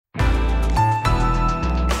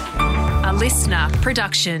listener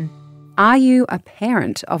production. Are you a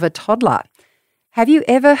parent of a toddler? Have you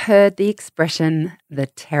ever heard the expression, the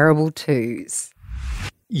terrible twos?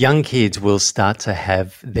 Young kids will start to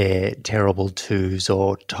have their terrible twos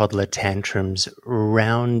or toddler tantrums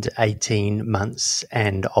around 18 months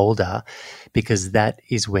and older, because that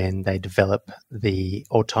is when they develop the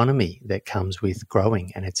autonomy that comes with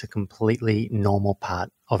growing, and it's a completely normal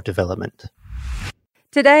part of development.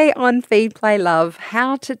 Today on Feed, Play, Love,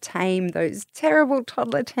 how to tame those terrible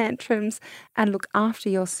toddler tantrums and look after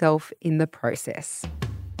yourself in the process.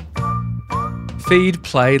 Feed,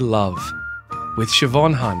 Play, Love with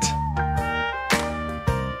Siobhan Hunt.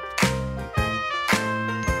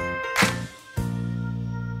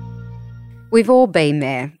 We've all been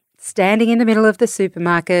there, standing in the middle of the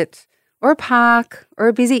supermarket or a park or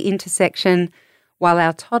a busy intersection while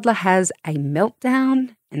our toddler has a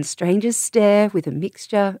meltdown and strangers stare with a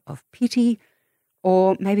mixture of pity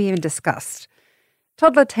or maybe even disgust.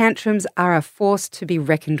 Toddler tantrums are a force to be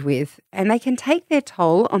reckoned with, and they can take their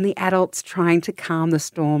toll on the adults trying to calm the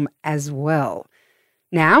storm as well.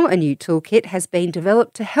 Now, a new toolkit has been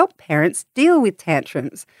developed to help parents deal with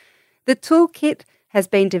tantrums. The toolkit has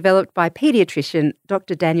been developed by paediatrician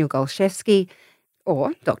Dr. Daniel Golszewski,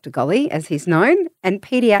 or Dr. Golly as he's known, and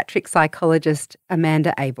paediatric psychologist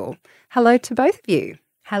Amanda Abel. Hello to both of you.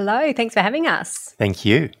 Hello, thanks for having us. Thank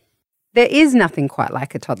you. There is nothing quite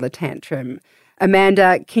like a toddler tantrum.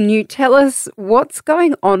 Amanda, can you tell us what's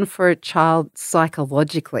going on for a child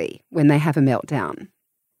psychologically when they have a meltdown?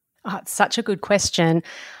 Oh, it's such a good question.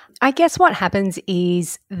 I guess what happens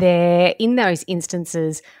is they're in those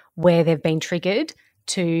instances where they've been triggered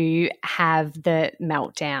to have the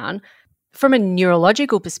meltdown. From a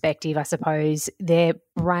neurological perspective, I suppose, their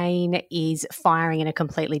brain is firing in a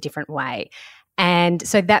completely different way. And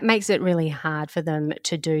so that makes it really hard for them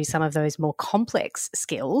to do some of those more complex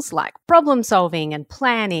skills like problem solving and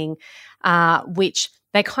planning, which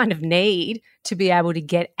they kind of need to be able to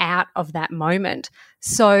get out of that moment.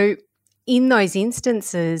 So in those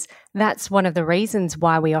instances, that's one of the reasons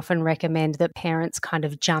why we often recommend that parents kind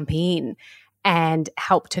of jump in and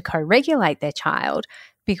help to co-regulate their child,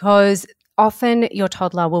 because often your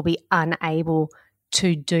toddler will be unable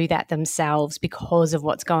to do that themselves because of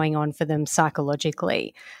what's going on for them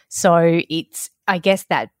psychologically. So it's, I guess,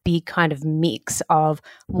 that big kind of mix of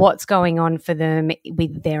what's going on for them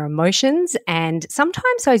with their emotions, and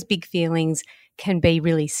sometimes those big feelings can be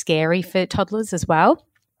really scary for toddlers as well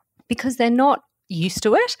because they're not used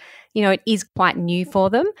to it. You know, it is quite new for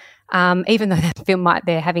them. Even though they feel like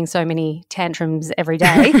they're having so many tantrums every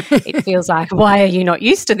day, it feels like, why are you not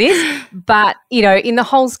used to this? But, you know, in the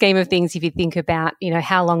whole scheme of things, if you think about, you know,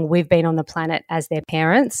 how long we've been on the planet as their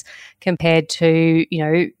parents compared to, you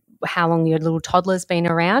know, how long your little toddler's been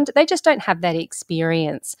around, they just don't have that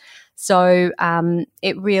experience. So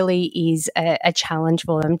it really is a challenge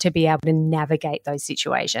for them to be able to navigate those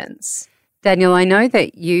situations. Daniel, I know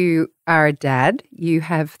that you are a dad. You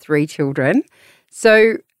have 3 children.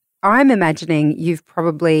 So I'm imagining you've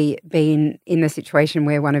probably been in the situation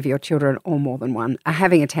where one of your children, or more than one, are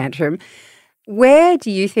having a tantrum. Where do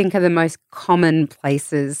you think are the most common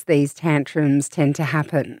places these tantrums tend to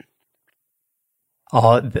happen?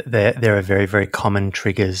 Oh, there are very, very common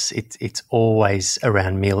triggers. It's always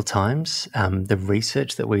around meal times. The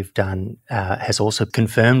research that we've done has also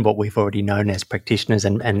confirmed what we've already known as practitioners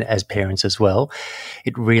and as parents as well.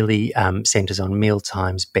 It really centres on meal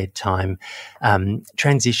times, bedtime,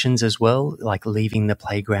 transitions as well, like leaving the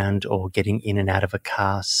playground or getting in and out of a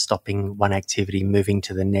car, stopping one activity, moving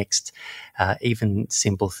to the next, even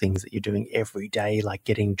simple things that you're doing every day, like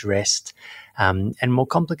getting dressed, and more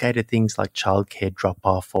complicated things like childcare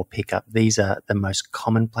drop-off or pick-up. These are the most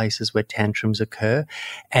common places where tantrums occur.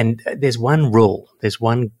 And there's one rule. There's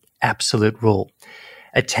one absolute rule.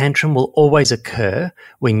 A tantrum will always occur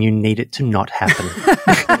when you need it to not happen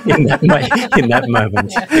in that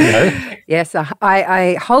moment. You know? Yes,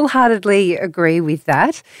 I wholeheartedly agree with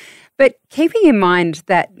that. But keeping in mind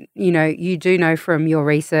that, you know, you do know from your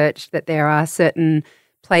research that there are certain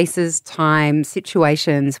places, times,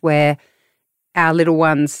 situations where our little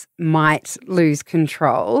ones might lose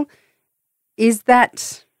control. Is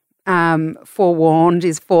that forewarned,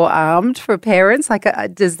 is forearmed for parents? Like,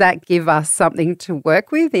 does that give us something to work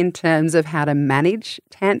with in terms of how to manage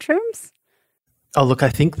tantrums? Oh, look, I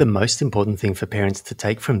think the most important thing for parents to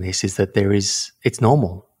take from this is that it's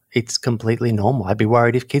normal. It's completely normal. I'd be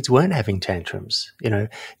worried if kids weren't having tantrums. You know,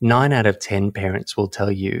 9 out of 10 parents will tell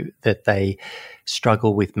you that they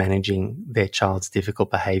struggle with managing their child's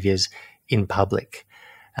difficult behaviours in public.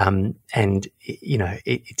 And, you know,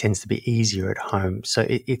 it tends to be easier at home. So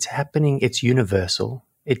it's happening. It's universal.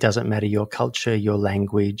 It doesn't matter your culture, your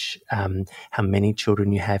language, how many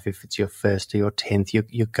children you have, if it's your first or your 10th,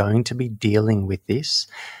 you're going to be dealing with this.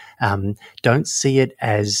 Don't see it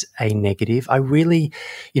as a negative. I really,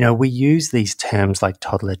 we use these terms like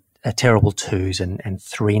toddler, terrible twos and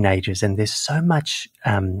three-nagers, and there's so much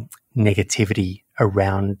negativity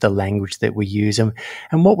around the language that we use. And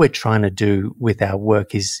what we're trying to do with our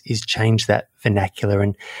work is change that vernacular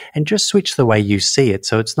and just switch the way you see it.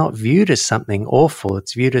 So it's not viewed as something awful.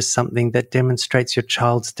 It's viewed as something that demonstrates your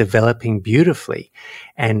child's developing beautifully.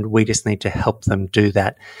 And we just need to help them do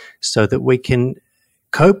that so that we can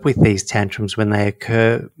cope with these tantrums when they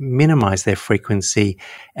occur, minimize their frequency,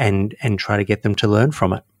 and try to get them to learn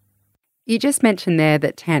from it. You just mentioned there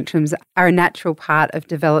that tantrums are a natural part of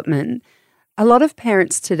development. A lot of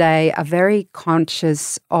parents today are very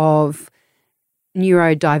conscious of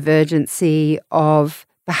neurodivergency, of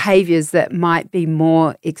behaviours that might be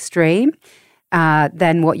more extreme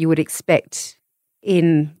than what you would expect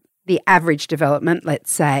in the average development,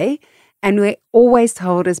 let's say. And we're always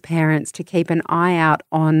told as parents to keep an eye out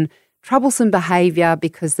on troublesome behaviour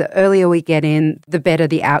because the earlier we get in, the better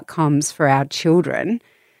the outcomes for our children.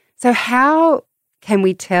 So how can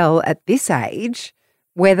we tell at this age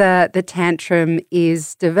whether the tantrum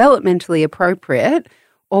is developmentally appropriate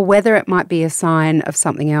or whether it might be a sign of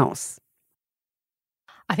something else?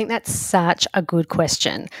 I think that's such a good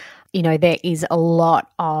question. There is a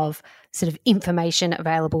lot of sort of information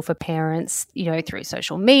available for parents, through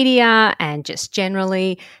social media and just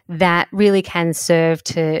generally that really can serve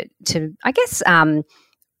to I guess,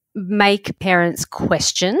 make parents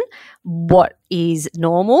question what is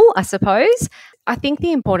normal, I suppose. I think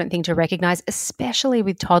the important thing to recognise, especially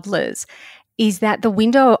with toddlers, is that the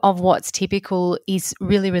window of what's typical is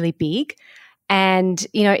really, really big. And,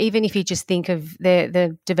 even if you just think of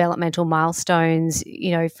the developmental milestones,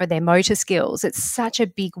 for their motor skills, it's such a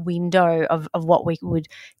big window of what we would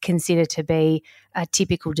consider to be a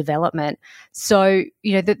typical development. So,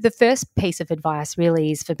 the first piece of advice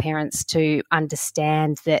really is for parents to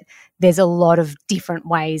understand that there's a lot of different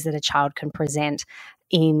ways that a child can present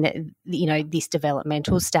in, this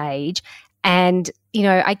developmental stage. And,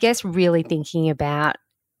 I guess really thinking about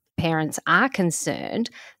parents are concerned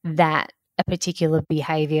that a particular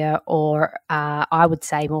behaviour or I would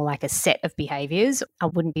say more like a set of behaviours. I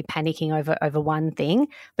wouldn't be panicking over one thing.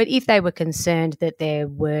 But if they were concerned that there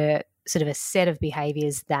were sort of a set of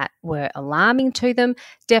behaviours that were alarming to them,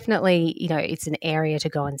 definitely, it's an area to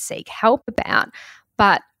go and seek help about.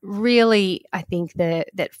 But really, I think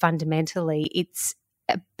that fundamentally it's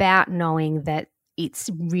about knowing that it's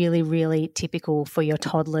really, really typical for your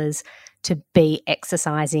toddlers to be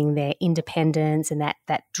exercising their independence and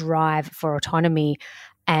that drive for autonomy.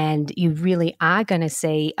 And you really are going to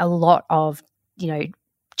see a lot of,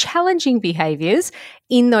 challenging behaviours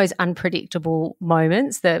in those unpredictable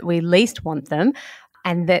moments that we least want them.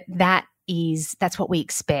 And that's what we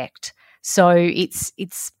expect. So it's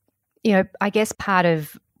I guess part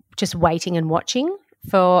of just waiting and watching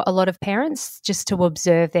for a lot of parents, just to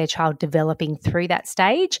observe their child developing through that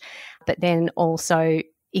stage. But then also,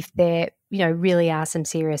 if there, really are some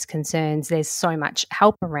serious concerns, there's so much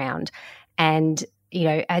help around. And,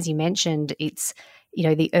 as you mentioned, it's,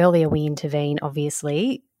 the earlier we intervene,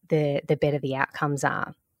 obviously, the better the outcomes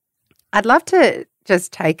are. I'd love to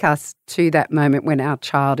just take us to that moment when our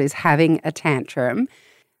child is having a tantrum.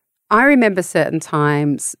 I remember certain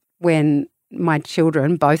times when my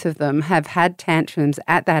children, both of them, have had tantrums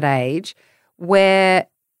at that age where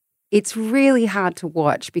it's really hard to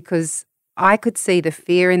watch because I could see the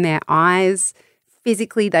fear in their eyes.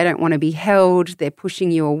 Physically, they don't want to be held. They're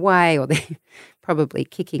pushing you away or they're probably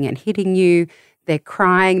kicking and hitting you. They're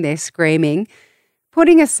crying, they're screaming.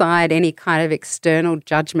 Putting aside any kind of external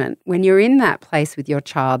judgment, when you're in that place with your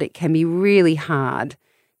child, it can be really hard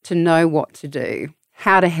to know what to do,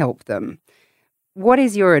 how to help them. What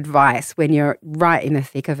is your advice when you're right in the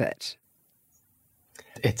thick of it?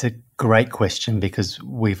 It's a great question because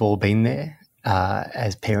we've all been there.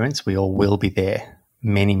 As parents, we all will be there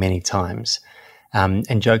many, many times.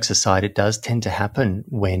 And jokes aside, it does tend to happen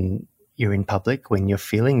when you're in public, when you're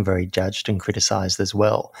feeling very judged and criticised as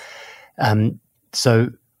well. So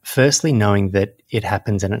firstly, knowing that it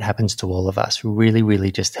happens and it happens to all of us really,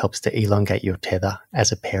 really just helps to elongate your tether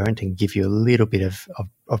as a parent and give you a little bit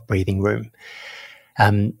of breathing room.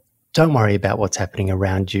 Don't worry about what's happening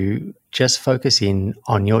around you. Just focus in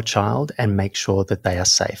on your child and make sure that they are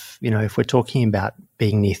safe. If we're talking about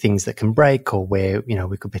being near things that can break or where,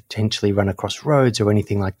 we could potentially run across roads or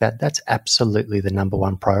anything like that, that's absolutely the number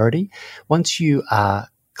one priority. Once you are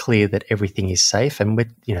clear that everything is safe. And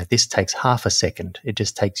this takes half a second. It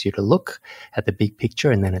just takes you to look at the big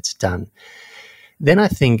picture, and then it's done. Then I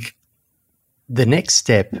think the next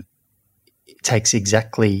step takes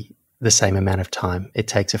exactly the same amount of time. It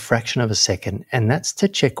takes a fraction of a second, and that's to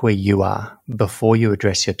check where you are before you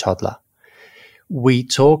address your toddler. We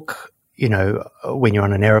talk, when you're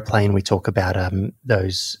on an aeroplane, we talk about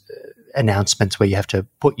those announcements where you have to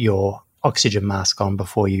put your oxygen mask on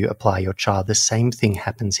before you apply your child. The same thing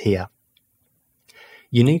happens here.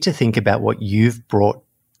 You need to think about what you've brought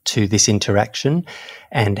to this interaction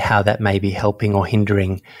and how that may be helping or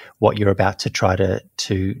hindering what you're about to try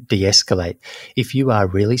to de-escalate. If you are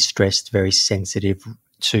really stressed, very sensitive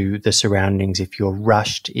to the surroundings, if you're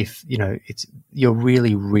rushed, if you're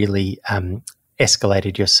really, really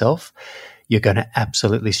escalated yourself, you're going to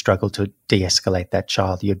absolutely struggle to de-escalate that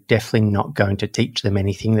child. You're definitely not going to teach them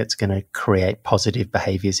anything that's going to create positive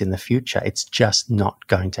behaviors in the future. It's just not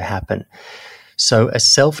going to happen. So a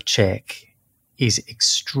self-check is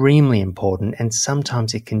extremely important, and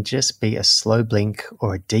sometimes it can just be a slow blink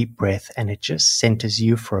or a deep breath, and it just centers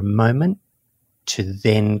you for a moment to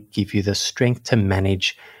then give you the strength to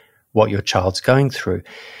manage what your child's going through.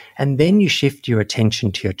 And then you shift your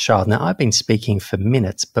attention to your child. Now, I've been speaking for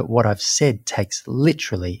minutes, but what I've said takes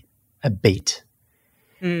literally a beat.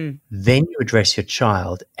 Then you address your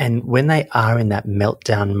child, and when they are in that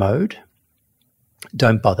meltdown mode,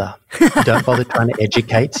 don't bother. Don't bother trying to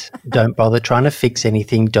educate. Don't bother trying to fix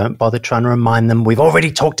anything. Don't bother trying to remind them, we've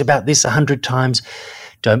already talked about this 100 times.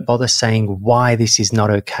 Don't bother saying why this is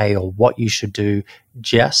not okay or what you should do.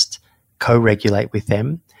 Just co-regulate with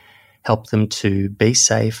them. Help them to be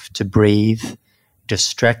safe, to breathe,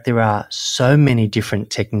 distract. There are so many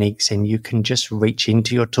different techniques, and you can just reach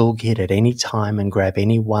into your toolkit at any time and grab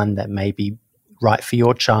any one that may be right for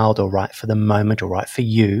your child or right for the moment or right for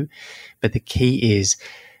you. But the key is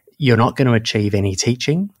you're not going to achieve any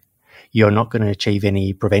teaching. You're not going to achieve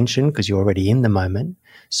any prevention because you're already in the moment.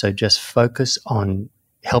 So just focus on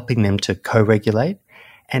helping them to co-regulate,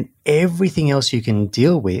 and everything else you can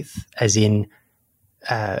deal with, as in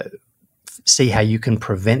see how you can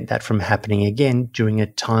prevent that from happening again during a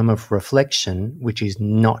time of reflection, which is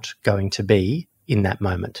not going to be in that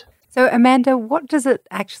moment. So, Amanda, what does it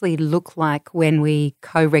actually look like when we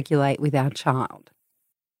co-regulate with our child?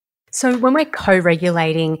 So when we're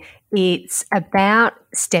co-regulating, it's about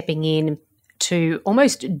stepping in to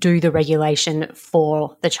almost do the regulation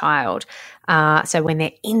for the child. So when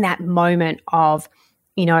they're in that moment of,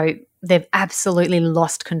 they've absolutely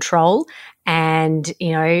lost control, and,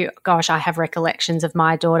 gosh, I have recollections of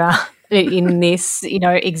my daughter in this,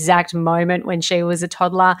 exact moment when she was a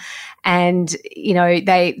toddler, and,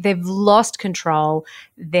 they've lost control.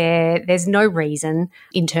 There's no reason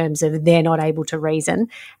in terms of they're not able to reason.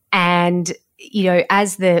 And,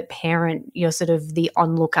 as the parent, you're sort of the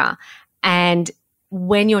onlooker. And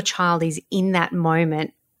when your child is in that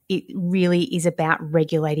moment, it really is about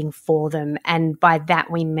regulating for them. And by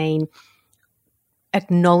that we mean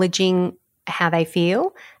acknowledging how they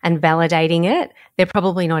feel and validating it. They're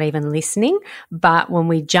probably not even listening, but when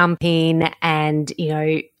we jump in and,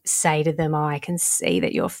 say to them, I can see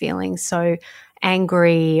that you're feeling so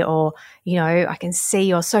angry, or, I can see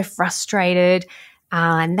you're so frustrated,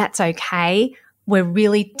 and that's okay. We're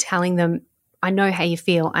really telling them, I know how you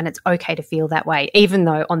feel, and it's okay to feel that way, even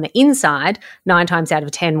though on the inside, 9 times out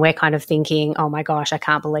of 10, we're kind of thinking, oh my gosh, I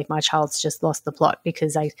can't believe my child's just lost the plot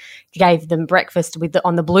because I gave them breakfast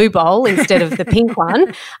on the blue bowl instead of the pink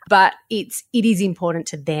one. But it is important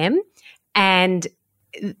to them, and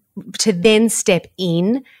to then step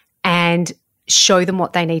in and show them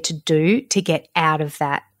what they need to do to get out of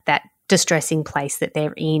that distressing place that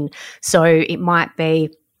they're in. So it might be,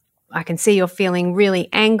 I can see you're feeling really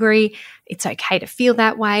angry. It's okay to feel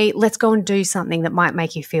that way. Let's go and do something that might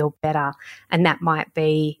make you feel better. And that might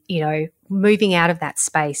be, moving out of that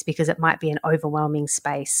space because it might be an overwhelming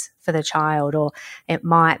space for the child, or it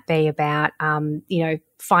might be about,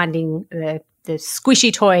 finding the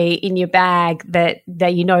squishy toy in your bag that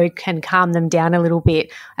can calm them down a little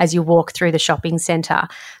bit as you walk through the shopping centre.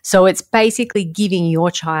 So it's basically giving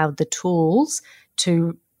your child the tools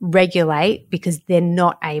to regulate because they're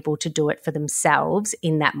not able to do it for themselves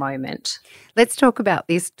in that moment. Let's talk about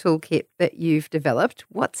this toolkit that you've developed.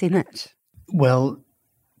 What's in it? Well,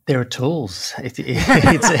 there are tools. There's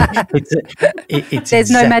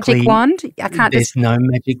no magic wand. There's no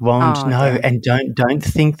magic wand. Oh, no, okay. And don't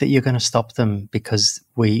think that you're going to stop them, because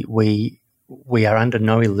we are under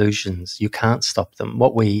no illusions. You can't stop them.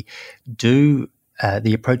 What we do,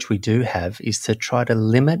 the approach we do have, is to try to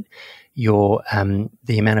limit your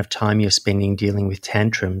the amount of time you're spending dealing with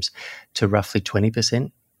tantrums to roughly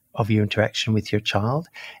 20%. of your interaction with your child,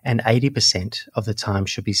 and 80% of the time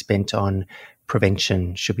should be spent on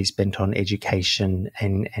prevention, should be spent on education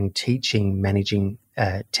and teaching, managing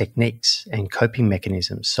techniques and coping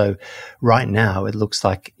mechanisms. So right now it looks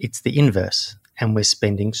like it's the inverse, and we're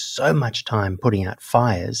spending so much time putting out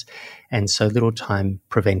fires and so little time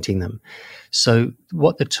preventing them. So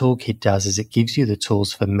what the toolkit does is it gives you the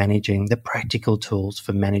tools for managing, the practical tools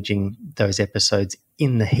for managing those episodes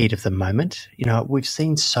in the heat of the moment. You know, we've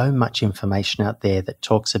seen so much information out there that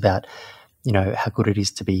talks about, you know, how good it is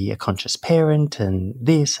to be a conscious parent and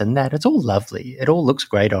this and that. It's all lovely. It all looks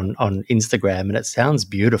great on Instagram and it sounds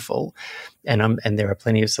beautiful. And there are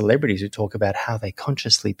plenty of celebrities who talk about how they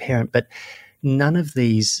consciously parent, but none of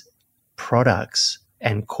these products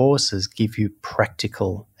and courses give you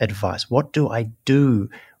practical advice. What do I do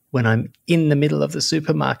when I'm in the middle of the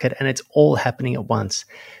supermarket and it's all happening at once?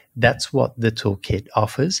 That's what the toolkit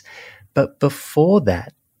offers. But before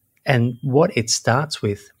that, and what it starts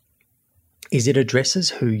with, is it addresses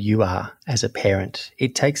who you are as a parent.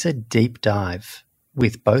 It takes a deep dive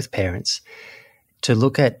with both parents to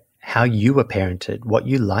look at how you were parented, what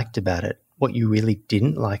you liked about it, what you really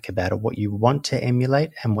didn't like about it, what you want to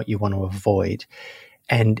emulate and what you want to avoid.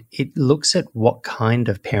 And it looks at what kind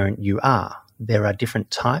of parent you are. There are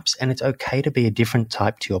different types, and it's okay to be a different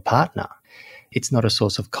type to your partner. It's not a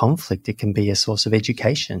source of conflict. It can be a source of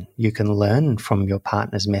education. You can learn from your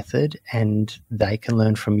partner's method and they can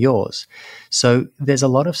learn from yours. So there's a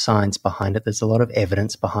lot of science behind it. There's a lot of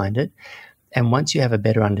evidence behind it. And once you have a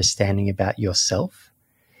better understanding about yourself,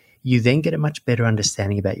 you then get a much better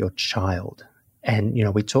understanding about your child. And, you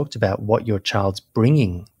know, we talked about what your child's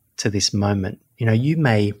bringing to this moment. You know, you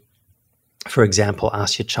may, for example,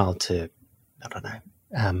 ask your child to, I don't know,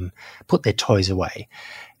 put their toys away,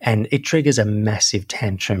 and it triggers a massive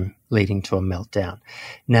tantrum leading to a meltdown.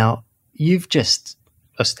 Now, you've just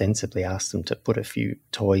ostensibly asked them to put a few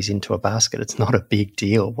toys into a basket. It's not a big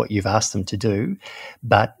deal what you've asked them to do,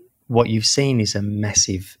 but what you've seen is a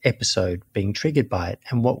massive episode being triggered by it.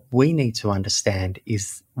 And what we need to understand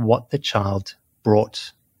is what the child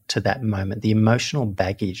brought to that moment, the emotional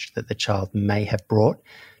baggage that the child may have brought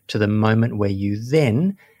to the moment where you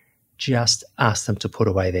then just ask them to put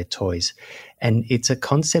away their toys. And it's a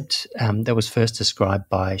concept that was first described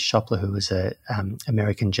by Schopler, who was an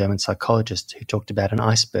American-German psychologist, who talked about an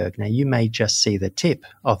iceberg. Now, you may just see the tip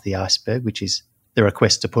of the iceberg, which is the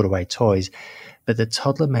request to put away toys, but the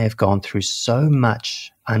toddler may have gone through so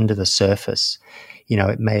much under the surface. You know,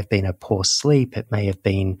 it may have been a poor sleep. It may have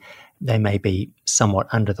been, they may be somewhat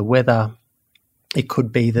under the weather. It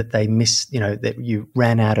could be that they missed, you know, that you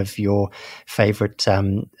ran out of your favorite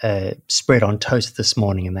spread on toast this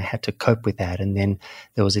morning and they had to cope with that. And then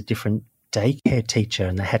there was a different daycare teacher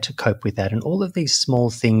and they had to cope with that. And all of these small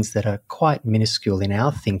things that are quite minuscule in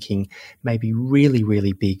our thinking may be really,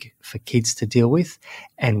 really big for kids to deal with.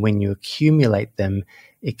 And when you accumulate them,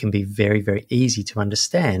 it can be very, very easy to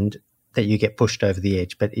understand that you get pushed over the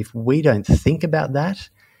edge. But if we don't think about that,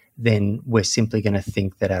 then we're simply going to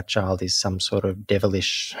think that our child is some sort of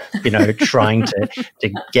devilish, you know, trying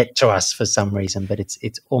to get to us for some reason. But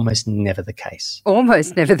it's almost never the case.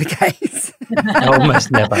 Almost never the case.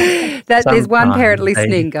 Almost never. There's one parent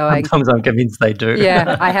listening going, sometimes I'm convinced they do.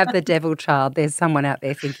 Yeah, I have the devil child. There's someone out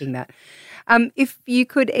there thinking that. If you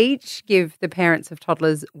could each give the parents of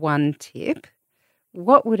toddlers one tip,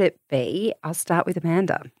 what would it be? I'll start with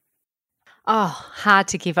Amanda. Oh, hard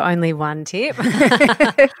to give only one tip.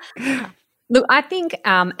 Look, I think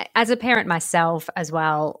as a parent myself as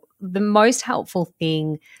well, the most helpful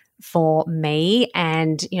thing for me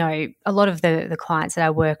and, you know, a lot of the clients that I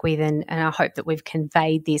work with, and I hope that we've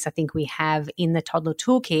conveyed this, I think we have in the Toddler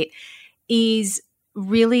Toolkit, is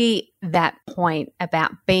really that point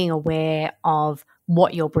about being aware of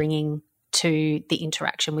what you're bringing to the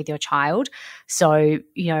interaction with your child. So,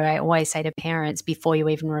 you know, I always say to parents, before you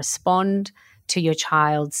even respond to your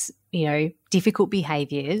child's, you know, difficult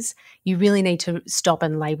behaviors, you really need to stop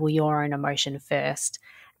and label your own emotion first.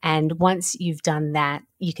 And once you've done that,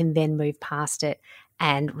 you can then move past it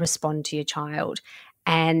and respond to your child.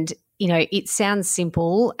 And, you know, it sounds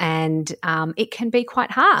simple and it can be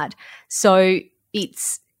quite hard. So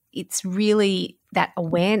it's really that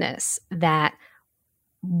awareness that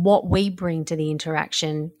what we bring to the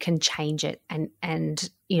interaction can change it and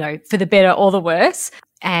you know, for the better or the worse.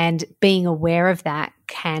 And being aware of that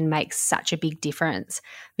can make such a big difference,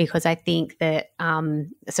 because I think that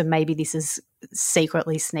so maybe this is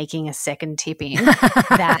secretly sneaking a second tip in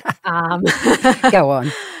that Go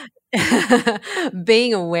on.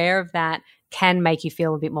 being aware of that can make you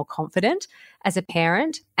feel a bit more confident as a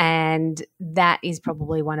parent. And that is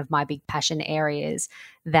probably one of my big passion areas,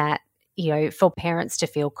 that, for parents to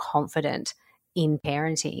feel confident in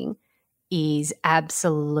parenting is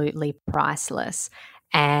absolutely priceless.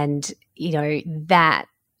 And, that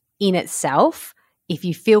in itself, if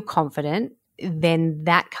you feel confident, then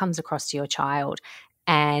that comes across to your child,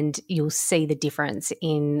 and you'll see the difference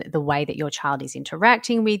in the way that your child is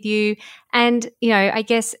interacting with you, and, I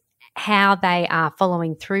guess how they are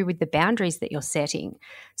following through with the boundaries that you're setting.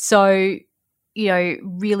 So,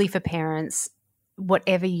 really for parents,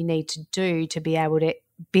 whatever you need to do to be able to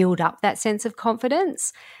build up that sense of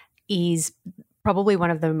confidence is probably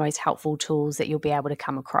one of the most helpful tools that you'll be able to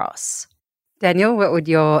come across. Daniel, what would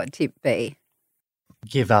your tip be?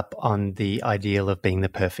 Give up on the ideal of being the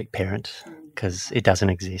perfect parent, because it doesn't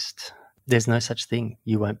exist. There's no such thing.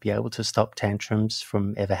 You won't be able to stop tantrums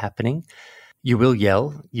from ever happening. You will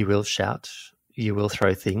yell, you will shout, you will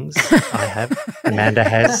throw things. I have, Amanda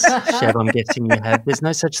has, Chev, I'm guessing you have. There's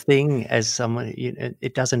no such thing as someone,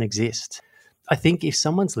 it doesn't exist. I think if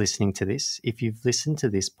someone's listening to this, if you've listened to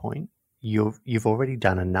this point, you've already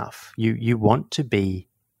done enough. You want to be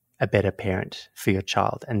a better parent for your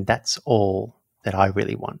child, and that's all that I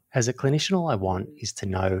really want. As a clinician, all I want is to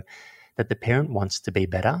know that the parent wants to be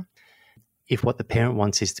better. If what the parent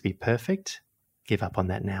wants is to be perfect, give up on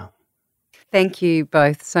that now. Thank you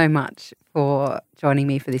both so much for joining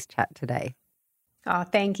me for this chat today. Oh,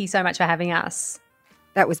 thank you so much for having us.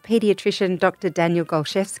 That was paediatrician Dr. Daniel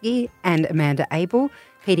Golszewski and Amanda Abel,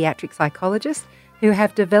 paediatric psychologists, who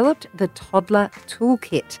have developed the Toddler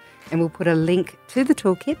Toolkit, and we'll put a link to the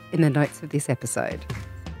toolkit in the notes of this episode.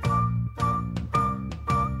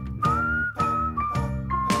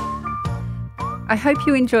 I hope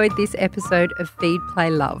you enjoyed this episode of Feed, Play,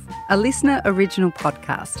 Love, a listener original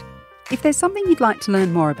podcast. If there's something you'd like to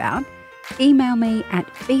learn more about, email me at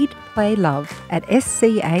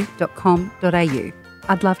feedplaylove@sca.com.au.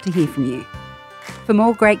 I'd love to hear from you. For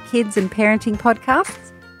more great kids and parenting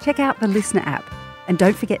podcasts, check out the Listener app, and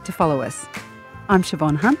don't forget to follow us. I'm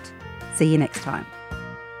Siobhan Hunt. See you next time.